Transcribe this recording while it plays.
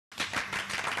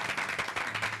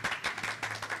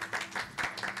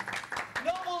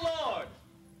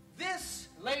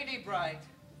bright,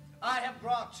 I have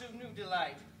brought to new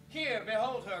delight. Here,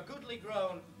 behold her, goodly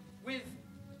grown, with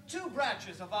 2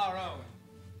 branches of our own.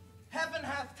 Heaven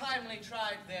hath timely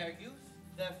tried their youth,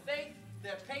 their faith,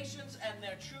 their patience, and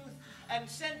their truth, and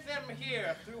sent them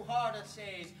here through hard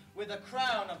assays with a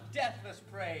crown of deathless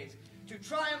praise, to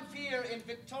triumph here in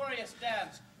victorious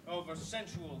dance over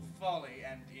sensual folly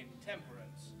and intemperance.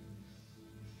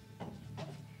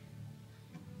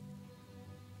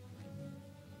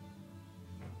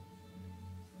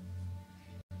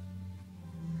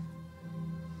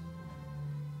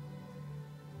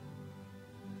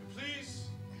 Please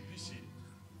be seated.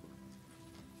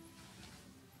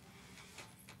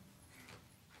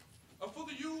 For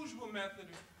the usual method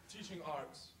of teaching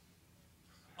arts,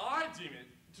 I deem it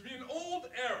to be an old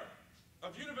error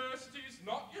of universities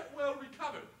not yet well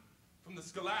recovered from the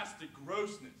scholastic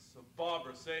grossness of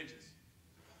barbarous ages,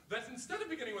 that instead of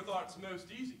beginning with arts most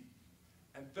easy,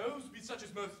 and those be such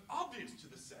as most obvious to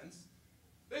the sense,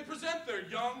 they present their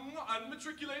young,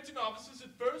 unmatriculated novices at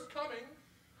first coming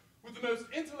with the most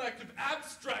intellective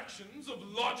abstractions of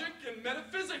logic and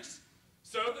metaphysics,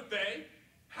 so that they,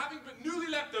 having but newly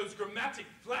left those grammatic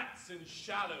flats and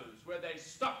shallows where they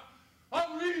stuck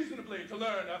unreasonably to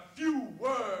learn a few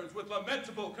words with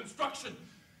lamentable construction,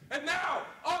 and now,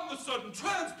 on the sudden,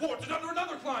 transported under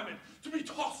another climate, to be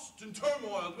tossed and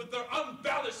turmoiled with their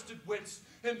unballasted wits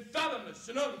in fathomless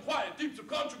and unquiet deeps of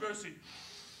controversy,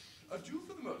 do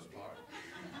for the most part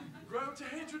grow to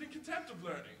hatred and contempt of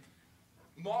learning,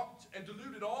 mocked and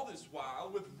deluded all this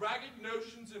while with ragged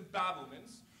notions and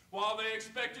babblements, while they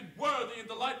expected worthy and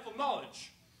delightful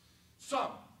knowledge.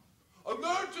 Some,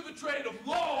 allured to the trade of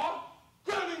law,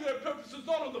 grounding their purposes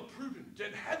not on the prudent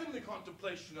and heavenly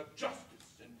contemplation of justice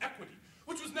and equity,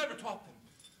 which was never taught them,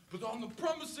 but on the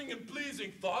promising and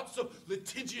pleasing thoughts of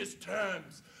litigious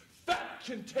terms, fat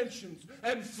contentions,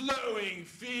 and flowing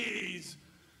fees.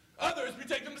 Others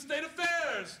betake them to state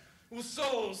affairs, with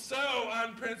souls so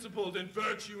unprincipled in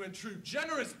virtue and true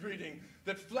generous breeding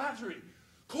that flattery,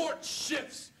 court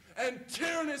shifts, and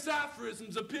tyrannous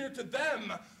aphorisms appear to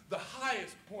them the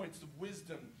highest points of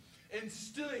wisdom,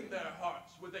 instilling their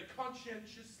hearts with a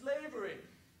conscientious slavery,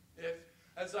 if,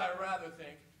 as I rather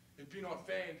think, it be not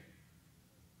feigned.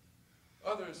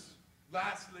 Others,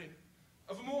 lastly,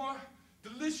 of a more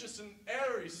delicious and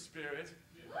airy spirit,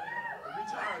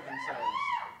 retire themselves,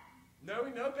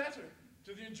 knowing no better,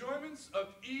 to the enjoyments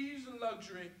of ease and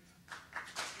luxury,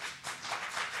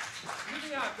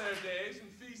 living out their days in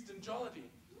feast and jollity,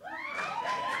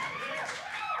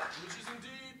 which is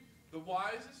indeed the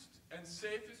wisest and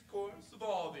safest course of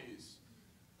all these,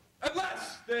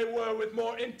 unless they were with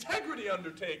more integrity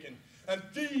undertaken. And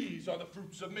these are the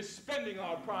fruits of misspending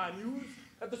our prime youth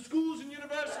at the schools and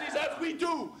universities, as we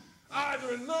do,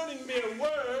 either in learning mere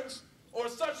words, or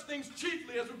such things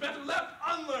chiefly as were better left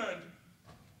unlearned.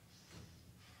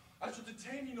 I shall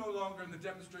detain you no longer in the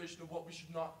demonstration of what we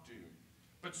should not do,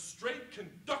 but straight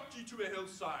conduct you to a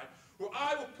hillside, where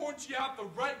I will point you out the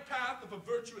right path of a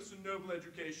virtuous and noble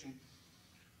education.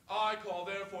 I call,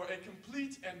 therefore, a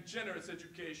complete and generous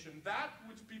education that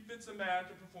which befits a man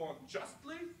to perform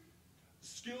justly,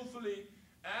 skillfully,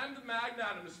 and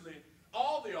magnanimously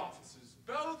all the offices,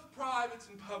 both private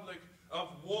and public, of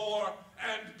war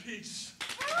and peace.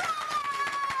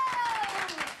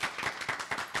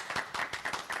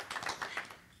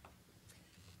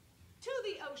 To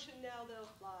the ocean now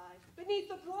they'll fly, beneath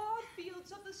the broad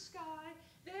fields of the sky.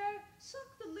 There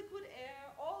suck the liquid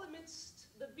air, all amidst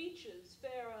the beaches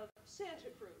fair of Santa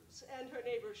Cruz and her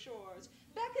neighbor shores,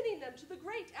 beckoning them to the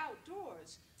great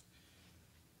outdoors.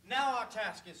 Now our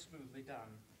task is smoothly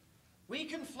done. We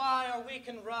can fly or we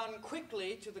can run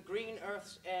quickly to the green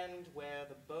earth's end, where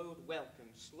the bowed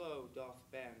welkin slow doth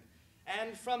bend,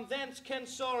 and from thence can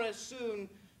soar as soon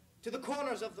to the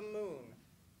corners of the moon.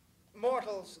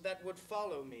 Mortals that would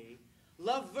follow me,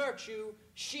 love virtue,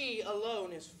 she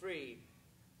alone is free.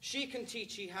 She can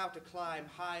teach ye how to climb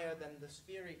higher than the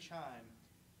sphery chime.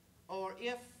 Or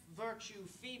if virtue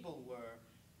feeble were,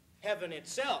 heaven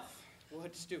itself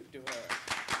would stoop to her.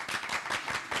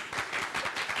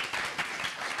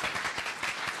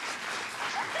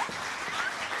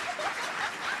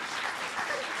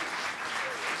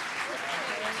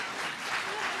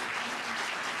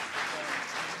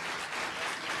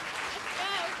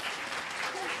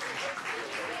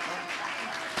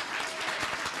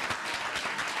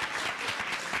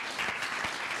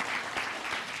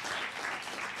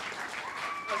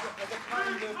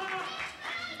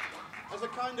 As a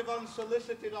kind of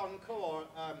unsolicited encore,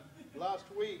 last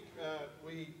week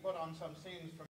we put on some scenes from